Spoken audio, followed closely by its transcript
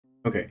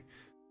Okay,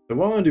 so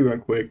what I want to do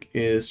right quick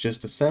is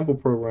just a sample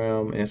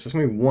program, and it's just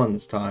going to be one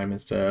this time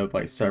instead of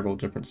like several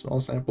different small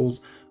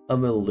samples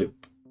of a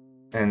loop.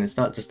 And it's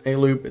not just a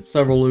loop, it's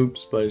several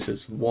loops, but it's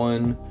just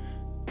one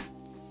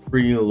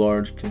pretty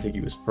large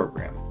contiguous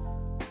program.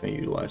 It's going to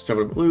utilize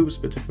several loops,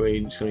 but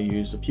typically it's going to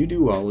use a few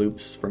do-while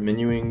loops for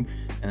menuing,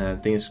 and I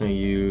think it's going to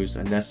use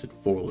a nested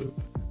for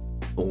loop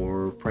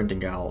for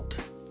printing out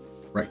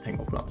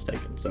rectangle, if I'm not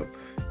mistaken. So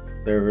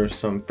there's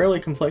some fairly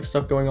complex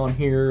stuff going on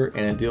here,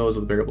 and it deals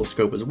with variable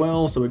scope as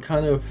well, so it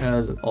kind of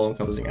has an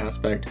all-encompassing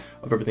aspect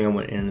of everything I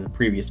went in the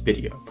previous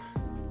video.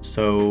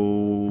 So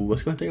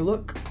let's go and take a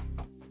look,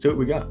 see what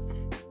we got.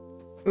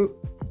 Oh,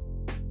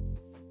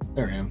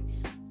 there I am.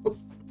 Oh,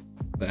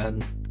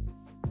 bad.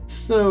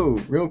 So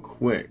real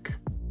quick,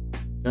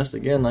 just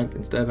again, like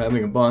instead of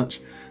having a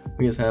bunch,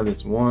 we just have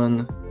this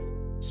one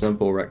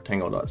simple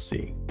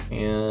rectangle.c.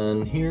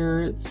 And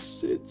here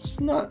it's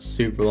not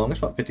super long, it's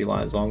about 50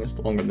 lines long, it's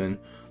longer than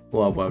a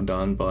lot of what I've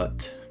done,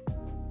 but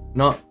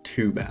not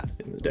too bad at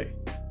the end of the day.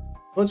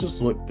 Let's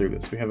just look through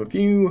this. We have a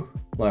few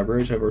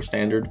libraries. We have our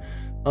standard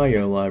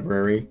IO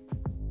library.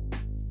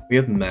 We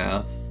have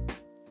math.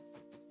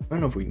 I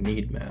don't know if we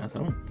need math. I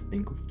don't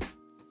think we do.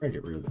 I'm gonna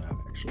get rid of that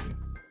actually.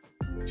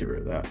 Let's get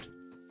rid of that.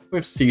 We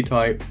have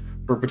C-type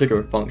for a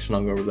particular function.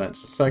 I'll go over that in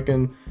just a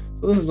second.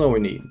 So this is all we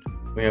need.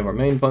 We have our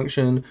main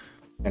function,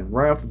 and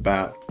right off the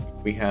bat,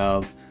 we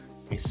have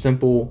a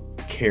simple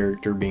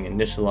character being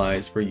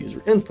initialized for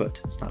user input.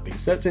 It's not being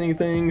set to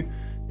anything.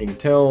 You can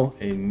tell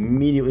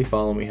immediately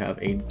following we have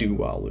a do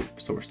while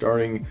loop. So we're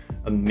starting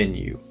a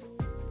menu,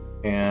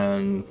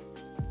 and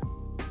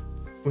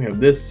we have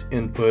this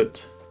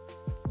input,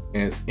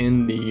 and it's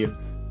in the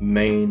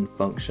main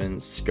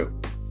function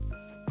scope.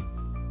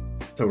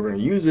 So we're going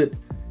to use it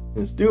in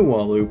this do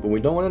while loop, but we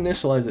don't want to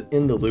initialize it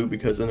in the loop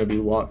because then it'll be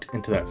locked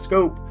into that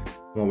scope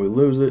when we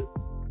lose it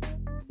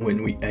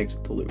when we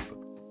exit the loop.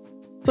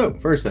 So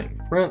first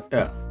thing,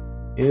 printf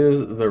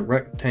is the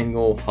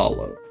rectangle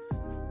hollow.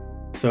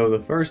 So the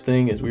first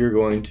thing is we are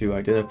going to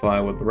identify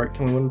whether the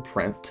rectangle we want to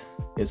print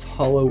is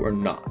hollow or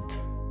not.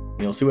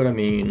 And you'll see what I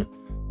mean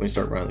when we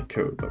start running the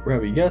code, but we're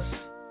going to have a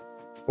yes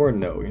or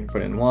no. We can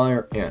put in y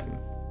or n.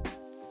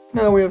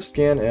 Now we have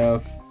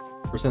scanf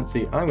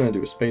 %c. I'm going to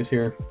do a space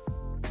here.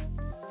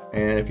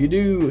 And if you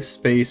do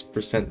space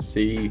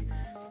 %c,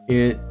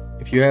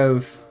 if you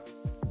have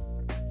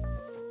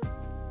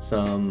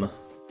some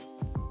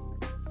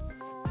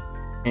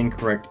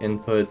incorrect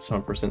inputs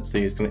on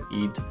 %c, it's going to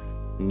eat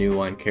new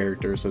line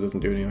characters, so it doesn't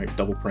do any like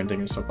double printing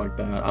and stuff like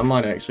that. I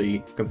might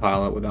actually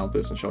compile it without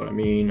this and show what I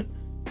mean,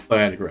 but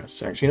I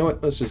digress. Actually, you know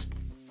what? Let's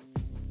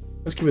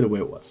keep it the way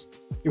it was.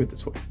 Keep it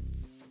this way.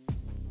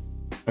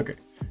 Okay,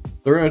 so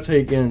we're going to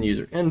take in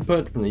user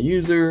input from the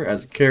user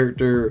as a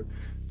character,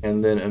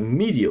 and then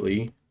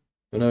immediately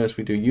you'll notice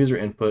we do user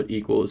input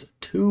equals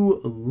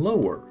to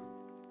lower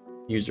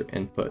user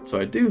input. So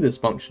I do this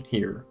function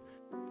here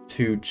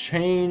to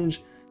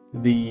change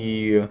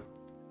the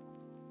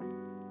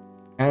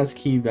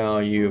ASCII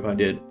value. If I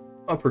did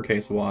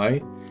uppercase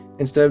y,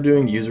 instead of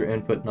doing user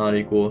input not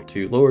equal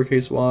to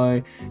lowercase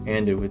y,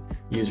 and it with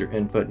user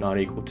input not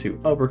equal to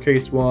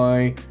uppercase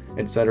y,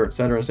 etc.,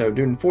 etc. Instead of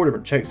doing 4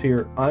 different checks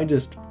here, I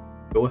just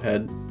go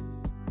ahead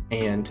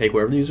and take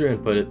whatever the user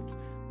inputted,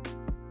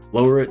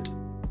 lower it,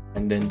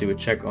 and then do a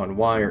check on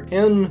y or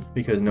n,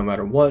 because no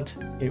matter what,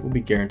 it will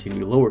be guaranteed to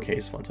be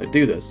lowercase once I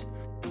do this.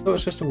 So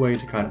it's just a way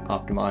to kind of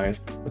optimize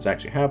what's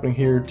actually happening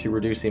here to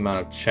reduce the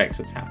amount of checks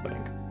that's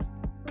happening.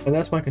 And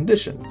that's my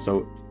condition.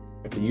 So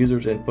if the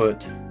user's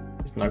input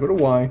is not equal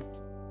to y,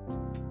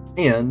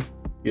 and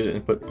user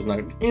input is not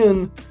equal to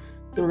n,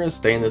 then we're going to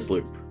stay in this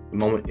loop. The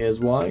moment it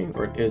is y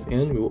or it is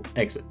n, we will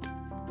exit.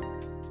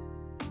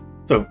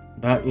 So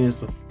that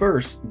is the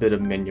first bit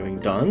of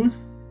menuing done.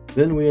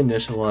 Then we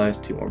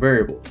initialize 2 more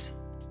variables,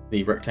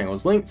 the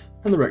rectangle's length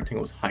and the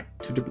rectangle's height.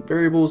 2 different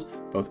variables,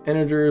 both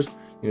integers.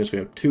 You notice we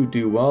have 2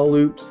 do while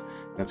loops.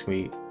 That's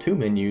going to be 2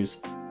 menus,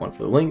 one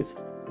for the length,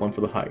 one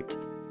for the height.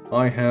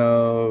 I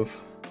have,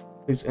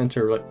 please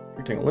enter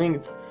rectangle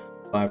length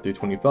 5 through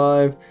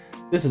 25.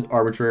 This is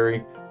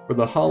arbitrary. For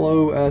the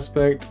hollow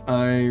aspect,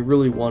 I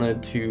really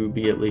wanted to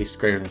be at least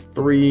greater than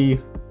 3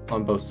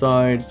 on both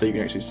sides, so you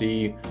can actually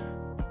see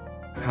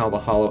how the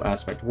hollow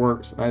aspect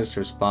works. I just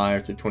chose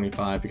 5 to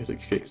 25 because it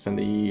kicks in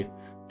the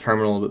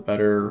terminal a little bit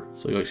better,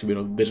 so you'll actually be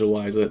able to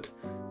visualize it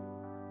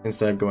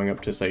instead of going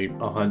up to say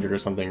 100 or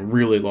something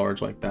really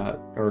large like that,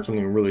 or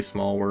something really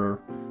small where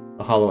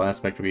the hollow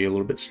aspect would be a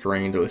little bit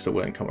strange, or at least it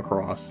wouldn't come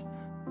across.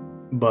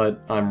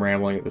 But I'm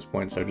rambling at this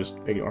point, so just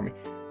ignore me.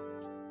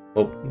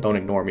 Well, don't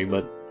ignore me,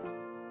 but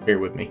bear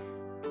with me.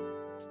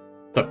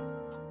 So,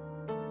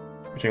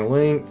 rectangle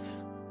length,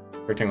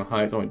 rectangle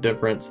height, the only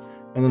difference,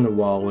 and then the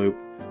while loop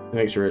to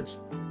make sure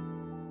it's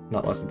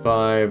not less than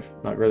 5,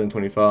 not greater than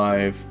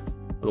 25.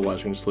 Otherwise,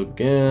 we can just loop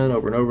again,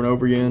 over and over and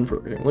over again for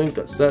rectangle length,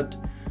 that's set.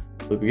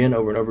 Loop again,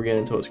 over and over again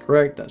until it's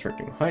correct, that's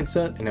rectangle height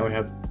set, and now we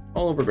have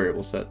all of our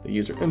variables set, the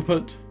user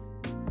input,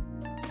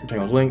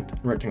 rectangle's length,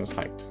 and rectangle's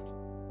height.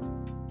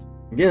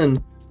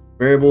 Again,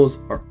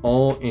 variables are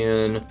all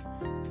in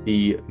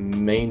the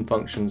main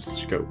function's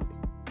scope.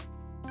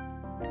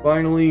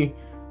 Finally,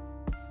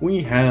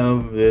 we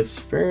have this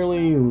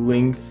fairly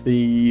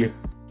lengthy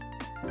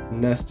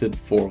nested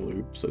for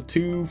loop. So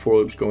 2 for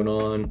loops going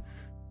on.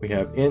 We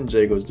have int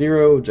j equals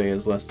 0, j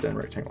is less than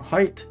rectangle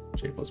height,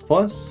 j plus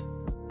plus.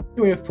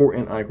 Then we have for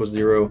int I equals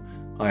 0,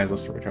 I is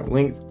less than rectangle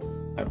length,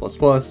 I plus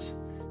plus.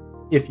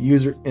 If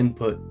user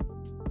input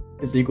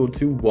is equal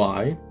to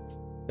y,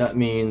 that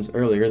means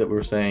earlier that we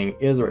were saying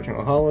is a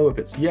rectangle hollow. If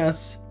it's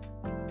yes,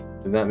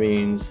 then that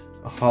means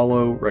a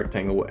hollow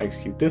rectangle will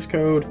execute this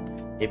code.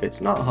 If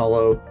it's not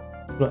hollow,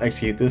 it'll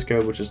execute this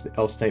code, which is the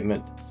else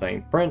statement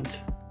saying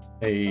print,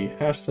 a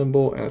hash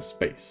symbol, and a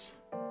space.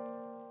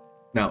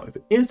 Now, if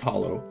it is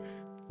hollow,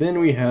 then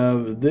we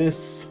have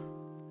this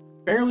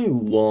fairly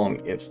long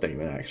if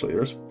statement, actually.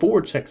 There's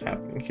 4 checks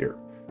happening here.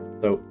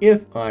 So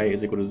if I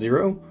is equal to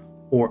 0,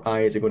 or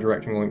I is equal to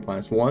rectangle length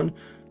minus 1,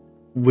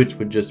 which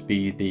would just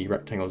be the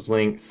rectangle's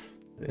length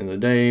at the end of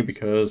the day,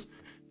 because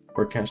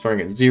we're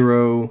starting at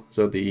 0,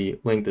 so the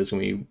length is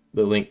going to be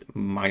the length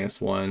minus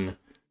 1.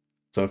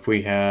 So if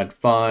we had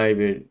 5,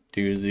 it'd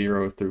do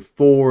 0 through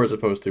 4 as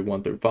opposed to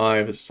 1 through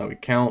 5. This is how we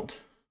count.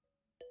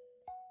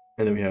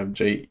 And then we have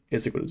j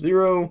is equal to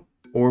 0,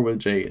 or with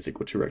j is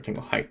equal to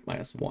rectangle height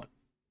minus 1.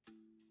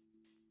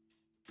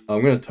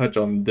 I'm going to touch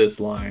on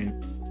this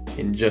line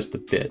in just a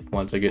bit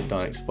once I get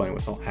done explaining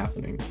what's all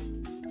happening.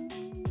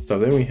 So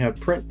then we have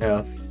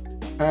printf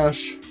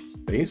hash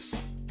space,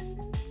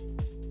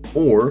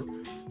 or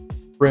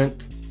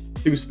print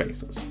 2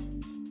 spaces.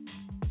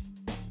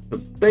 So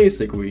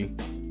basically,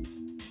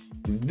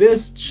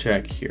 this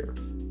check here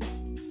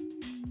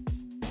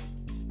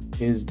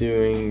is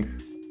doing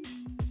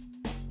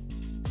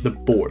the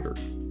border.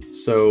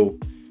 So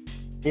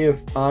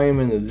if I am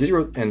in the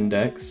 0th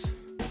index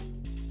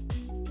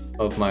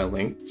of my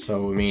length,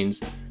 so it means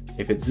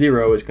if it's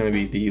 0, it's going to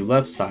be the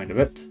left side of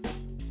it.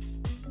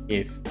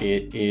 If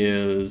it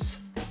is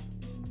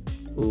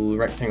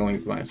rectangle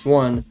length minus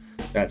 1,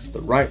 that's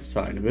the right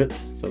side of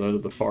it. So those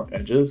are the far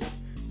edges.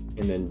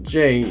 And then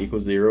j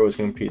equals 0 is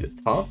going to be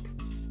the top.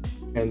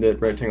 And the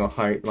rectangle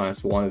height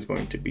minus 1 is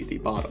going to be the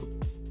bottom.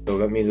 So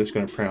that means it's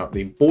going to print out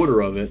the border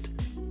of it.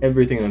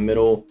 Everything in the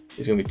middle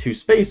is going to be 2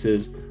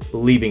 spaces,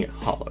 leaving it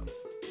hollow.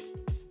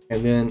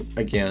 And then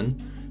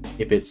again,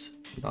 if it's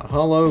not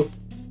hollow,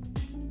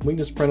 we can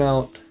just print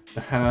out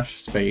the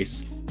hash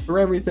space for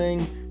everything,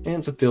 and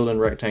it's a filled-in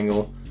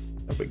rectangle,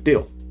 no big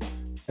deal.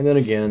 And then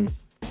again,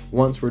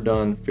 once we're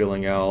done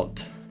filling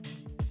out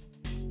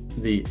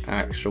the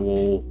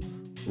actual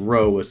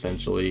row,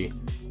 essentially,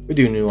 we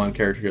do new line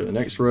character here, the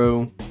next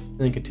row, and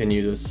then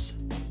continue this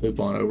loop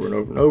on over and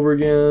over and over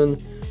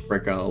again,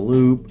 break out a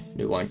loop,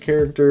 new line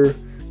character,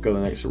 go to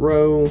the next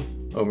row,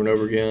 over and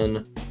over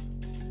again,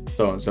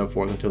 so on and so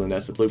forth until the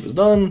nested loop is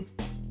done,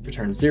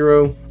 return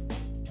 0,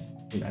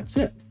 and that's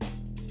it.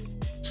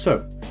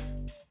 So,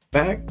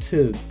 back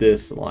to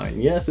this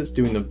line. Yes, it's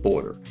doing the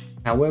border.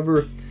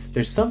 However,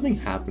 there's something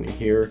happening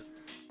here,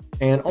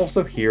 and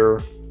also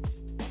here,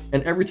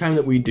 and every time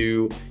that we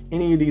do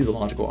any of these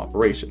logical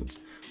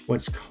operations.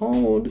 What's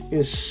called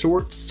is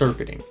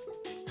short-circuiting.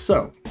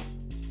 So,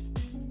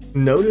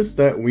 notice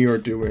that we are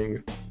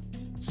doing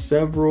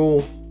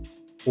several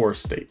or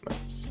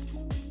statements,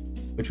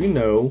 which we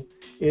know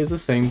is the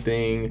same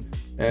thing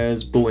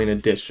as Boolean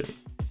addition.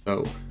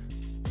 So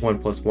 1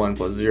 plus 1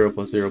 plus 0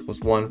 plus 0 plus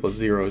 1 plus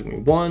 0 is going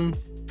to be 1.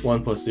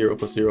 1 plus 0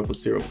 plus 0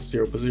 plus 0 plus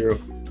 0 plus 0,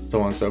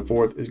 so on and so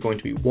forth, is going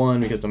to be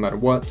 1, because no matter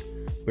what,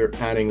 we're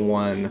adding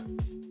 1,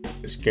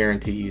 which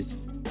guarantees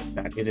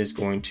that it is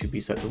going to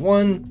be set to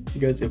 1,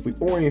 because if we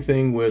OR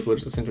anything with what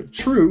is essentially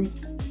true,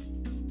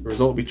 the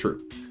result will be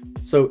true.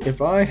 So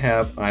if I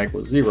have I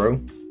equals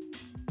 0,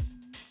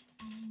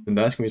 then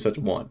that's going to be set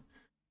to 1.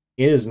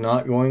 It is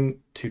not going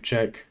to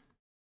check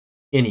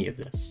any of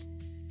this.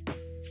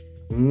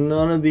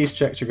 None of these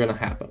checks are going to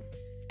happen,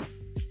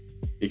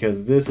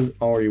 because this is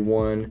already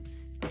 1.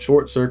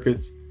 Short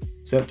circuits,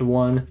 set to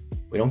 1.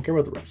 We don't care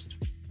about the rest.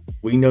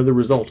 We know the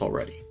result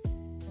already.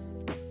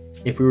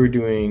 If we were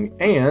doing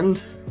AND,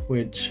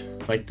 which,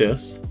 like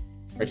this,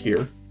 right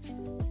here,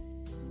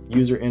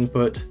 user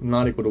input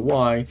not equal to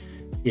y,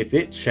 if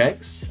it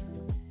checks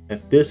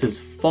that this is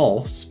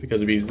false,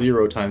 because it'd be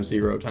 0 times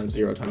 0 times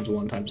 0 times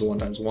 1 times 1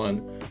 times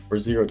 1, or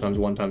 0 times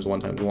 1 times 1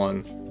 times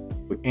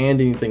 1, we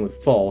AND anything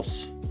with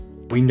false,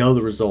 we know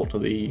the result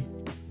of the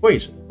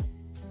equation.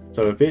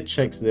 So if it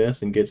checks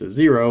this and gets a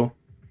 0,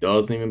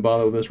 doesn't even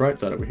bother with this right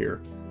side over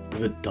here,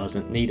 because it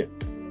doesn't need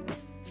it.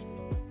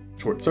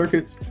 Short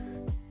circuits,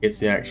 it's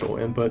the actual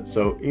input.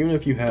 So even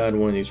if you had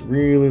one of these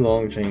really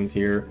long chains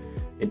here,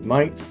 it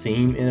might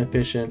seem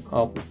inefficient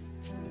right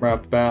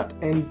off the bat,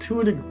 and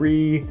to a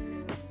degree,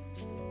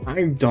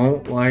 I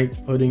don't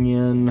like putting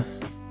in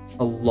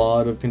a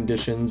lot of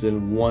conditions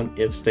in one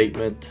if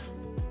statement,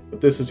 but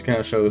this is to kind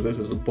of show that this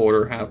is a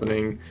border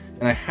happening,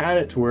 and I had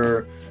it to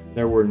where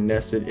there were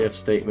nested if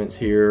statements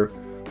here,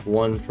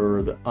 one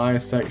for the I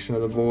section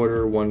of the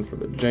border, one for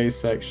the J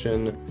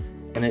section,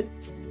 and it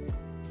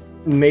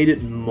made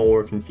it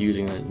more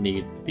confusing than it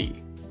needed to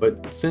be.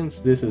 But since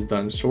this is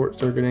done short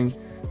circuiting,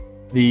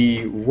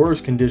 The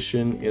worst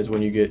condition is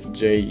when you get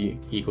j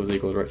equals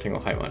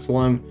rectangle height minus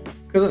 1,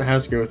 because it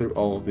has to go through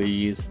all of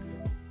these,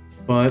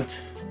 but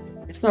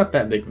it's not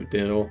that big of a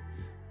deal.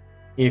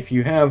 If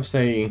you have,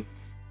 say,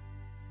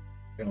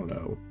 I don't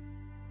know,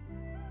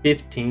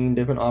 15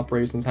 different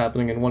operations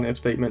happening in one if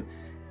statement,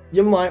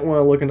 you might want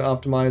to look into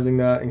optimizing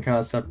that and kind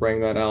of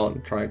separating that out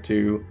and try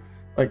to,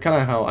 like,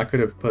 kind of how I could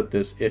have put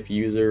this if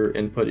user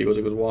input equals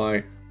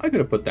y, I could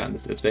have put that in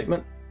this if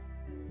statement,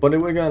 but it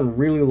would have gotten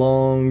really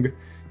long,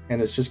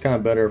 and it's just kind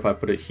of better if I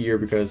put it here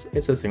because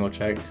it's a single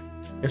check,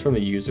 it's from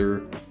the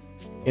user,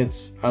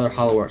 it's either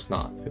hollow or it's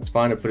not. It's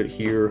fine to put it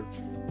here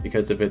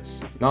because if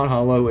it's not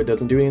hollow, it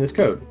doesn't do any of this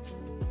code.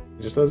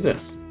 It just does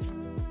this.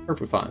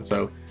 Perfectly fine.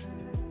 So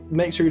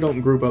make sure you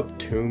don't group up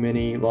too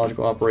many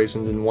logical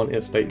operations in one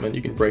if statement.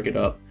 You can break it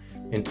up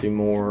into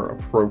more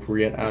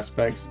appropriate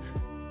aspects,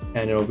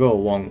 and it'll go a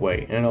long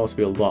way, and it'll also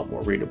be a lot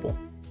more readable.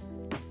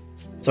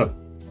 So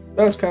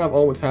that's kind of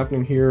all what's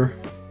happening here.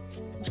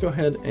 Let's go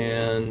ahead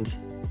and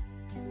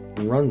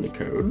run the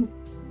code.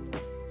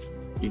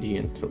 cd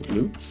into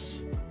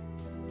loops.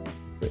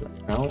 Clear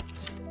that out.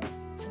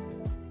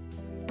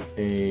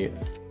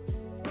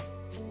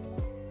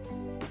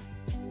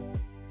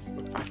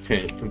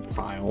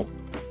 Compile.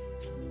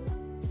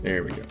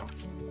 There we go.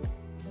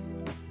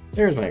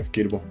 There's my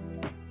executable.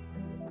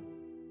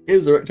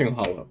 Is the rectangle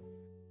hollow?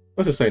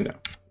 Let's just say no.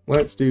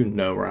 Let's do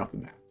no right off the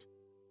bat.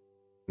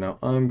 Now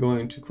I'm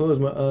going to close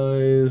my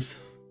eyes.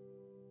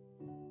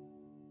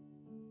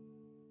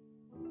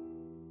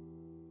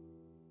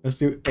 Let's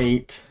do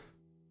 8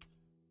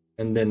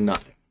 and then 9.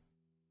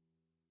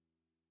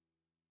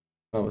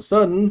 All of a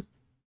sudden,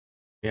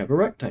 we have a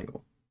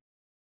rectangle.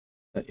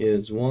 That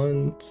is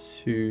 1,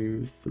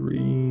 2,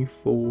 3,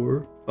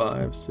 4,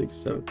 5, 6,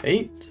 7,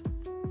 8.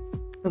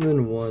 And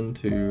then 1,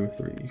 2,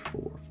 3,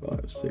 4,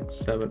 5, 6,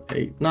 7,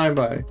 8, 9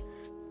 by,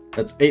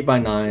 that's 8 by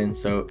 9,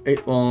 so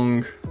 8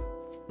 long,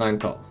 9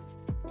 tall.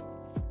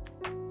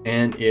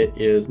 And it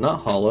is not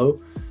hollow,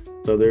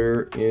 so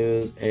there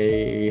is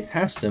a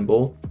hash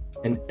symbol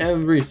in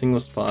every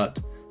single spot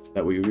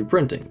that we would be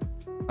printing.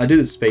 I do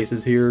the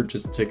spaces here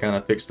just to kind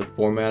of fix the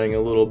formatting a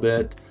little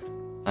bit.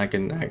 I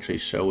can actually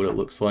show what it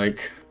looks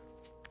like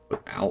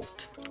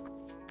without.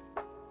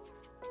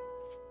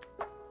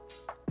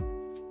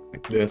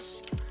 Like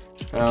this.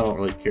 I don't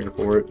really care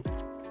for it.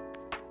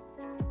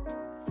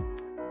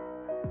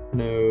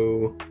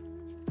 No.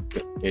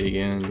 It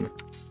again.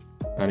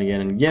 Not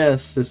again. And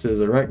yes, this is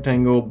a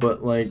rectangle,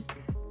 but like,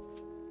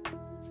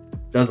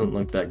 doesn't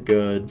look that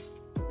good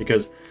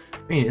because, I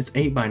mean, it's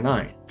 8 by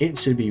 9. It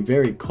should be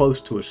very close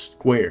to a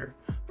square.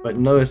 But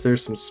notice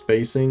there's some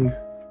spacing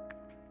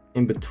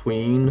in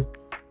between.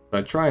 So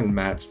I try and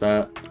match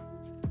that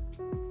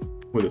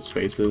with the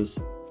spaces.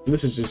 And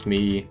this is just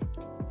me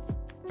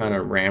kind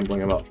of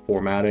rambling about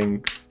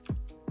formatting.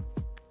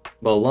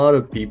 But a lot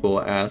of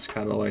people ask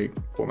how to like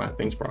format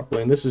things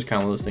properly, and this is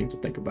kind of one of those things to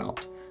think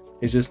about.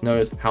 Is just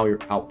notice how your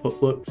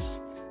output looks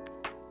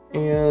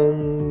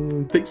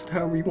and fix it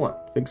however you want.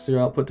 Fix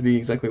your output to be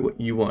exactly what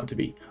you want it to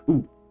be.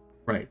 Ooh,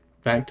 right,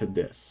 back to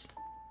this.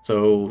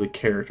 So the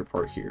character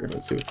part here,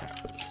 let's see what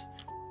happens.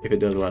 If it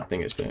does what I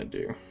think it's gonna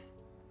do.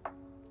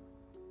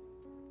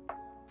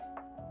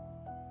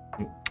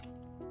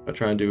 I'll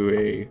try and do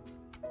a,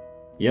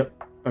 yep,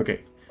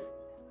 okay.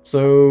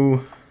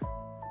 So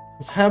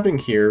what's happening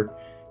here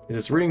is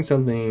it's reading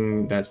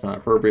something that's not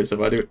appropriate. So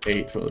if I do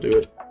 8, will it do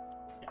it?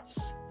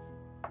 Yes.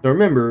 So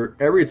remember,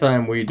 every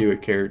time we do a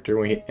character,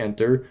 when we hit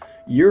enter,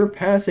 you're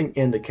passing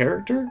in the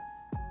character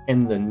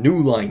and the new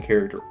line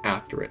character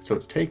after it. So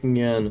it's taking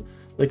in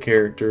the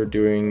character,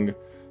 doing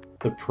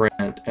the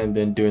print, and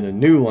then doing the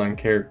new line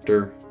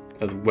character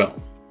as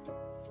well.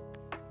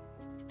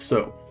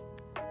 So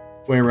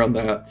when we run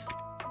that,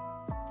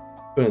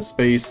 put in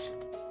space,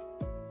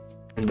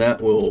 and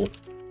that will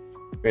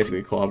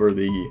basically clobber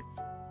the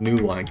new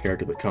line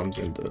character that comes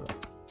into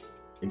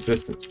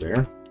existence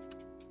there.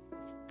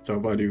 So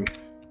if I do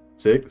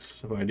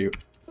 6, if I do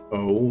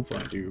O, if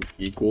I do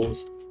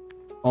equals,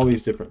 all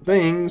these different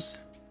things,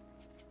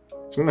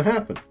 it's going to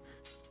happen.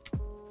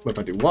 But if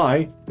I do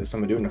Y, this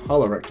time I do it in a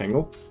hollow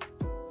rectangle,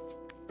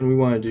 and we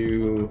want to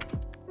do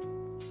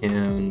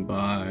 10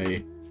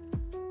 by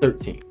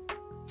 13.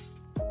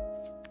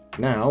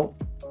 Now,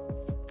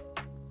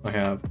 I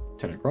have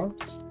 10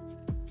 across,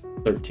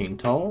 13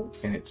 tall,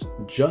 and it's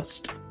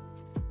just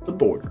the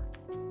border.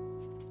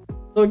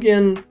 So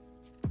again,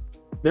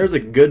 there's a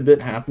good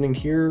bit happening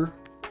here,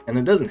 and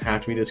it doesn't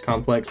have to be this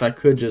complex. I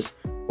could just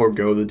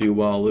forego the do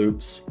while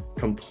loops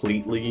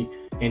completely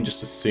and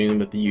just assume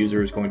that the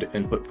user is going to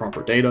input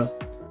proper data.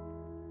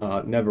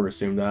 Never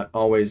assume that.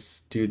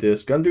 Always do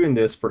this. I'm doing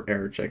this for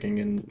error checking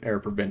and error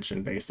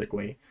prevention,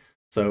 basically.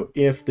 So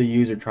if the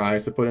user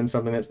tries to put in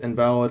something that's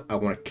invalid, I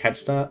want to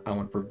catch that. I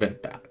want to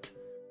prevent that.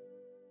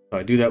 So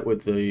I do that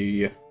with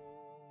the,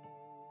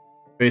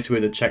 basically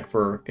the check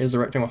for is the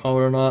rectangle hollow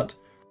or not.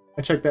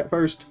 I check that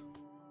first.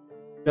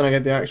 Then I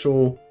get the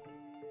actual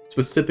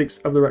specifics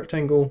of the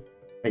rectangle,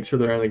 make sure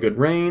they're in a good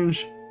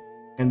range,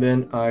 and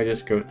then I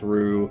just go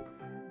through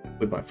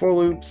with my for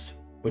loops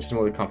which is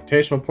more the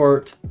computational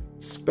part,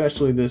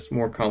 especially this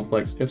more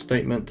complex if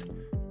statement.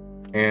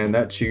 And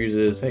that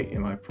chooses, hey,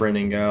 am I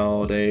printing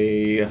out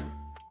a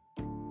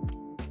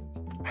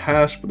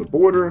hash for the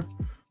border,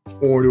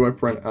 or do I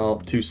print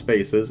out 2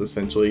 spaces,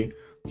 essentially,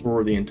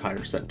 for the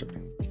entire center?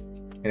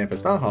 And if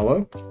it's not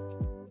hollow,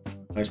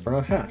 I just print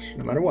out hash,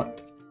 no matter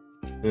what.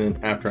 And then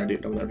after I do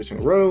it with every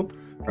single row,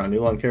 around a new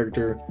line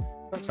character,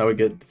 that's how we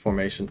get the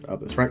formation of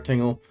this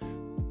rectangle.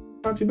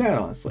 Not too bad,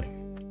 honestly.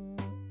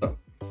 So,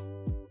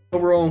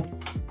 overall,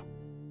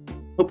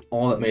 hope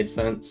all that made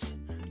sense,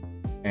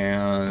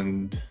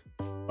 and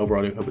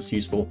overall I do hope it's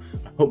useful.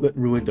 I hope that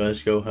really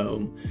does go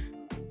home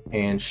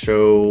and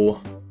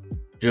show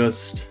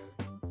just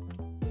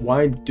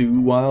why do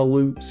while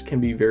loops can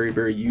be very,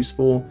 very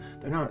useful.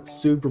 They're not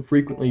super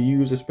frequently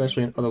used,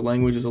 especially in other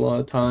languages a lot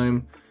of the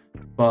time,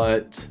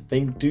 but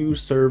they do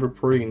serve a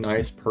pretty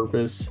nice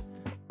purpose.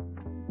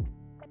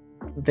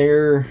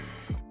 They're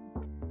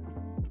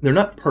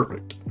not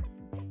perfect.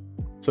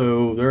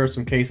 So there are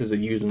some cases that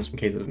use them, some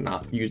cases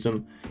not use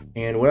them.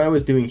 And what I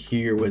was doing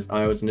here was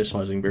I was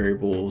initializing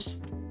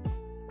variables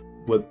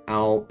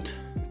without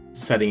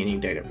setting any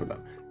data for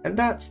them. And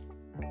that's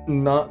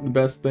not the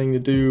best thing to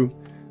do.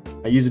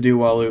 I use a do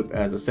while loop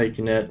as a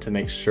safety net to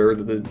make sure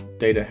that the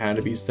data had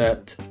to be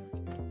set,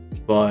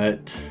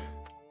 but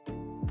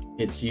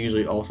it's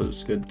usually also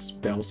just good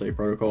fail-safe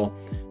protocol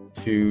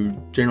to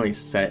generally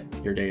set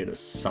your data to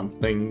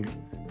something,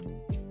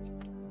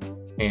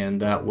 and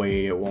that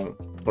way it won't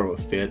throw a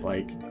fit.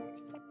 Like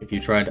if you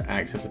try to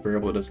access a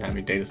variable that doesn't have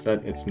any data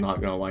set, it's not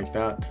going to like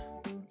that.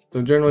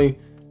 So generally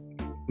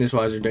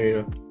initialize your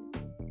data,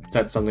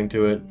 set something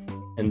to it,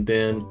 and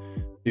then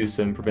do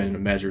some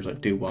preventative measures like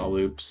do while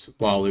loops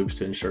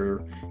to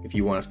ensure if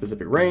you want a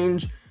specific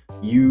range,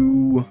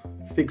 you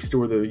fix it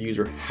where the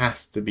user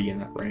has to be in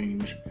that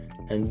range,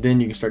 and then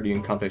you can start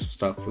doing computational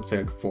stuff with, say,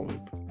 like a for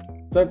loop.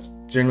 So that's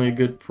generally a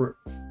good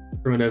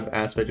primitive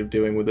aspect of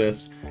doing with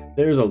this.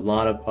 There's a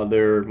lot of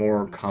other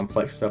more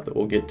complex stuff that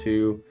we'll get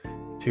to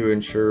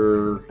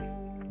ensure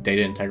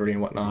data integrity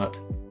and whatnot.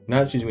 And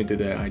that's usually through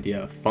the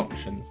idea of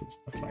functions and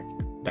stuff like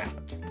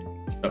that.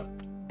 So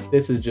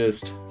this is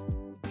just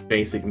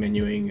basic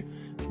menuing,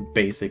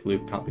 basic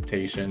loop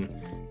computation,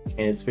 and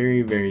it's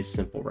very, very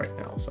simple right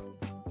now. So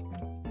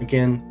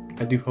again,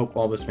 I do hope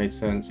all this made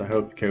sense. I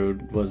hope the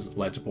code was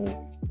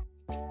legible,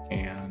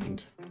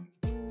 and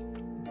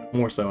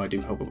more so, I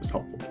do hope it was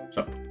helpful.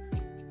 So,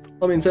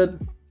 all that being said,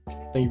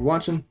 thank you for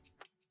watching.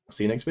 I'll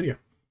see you next video.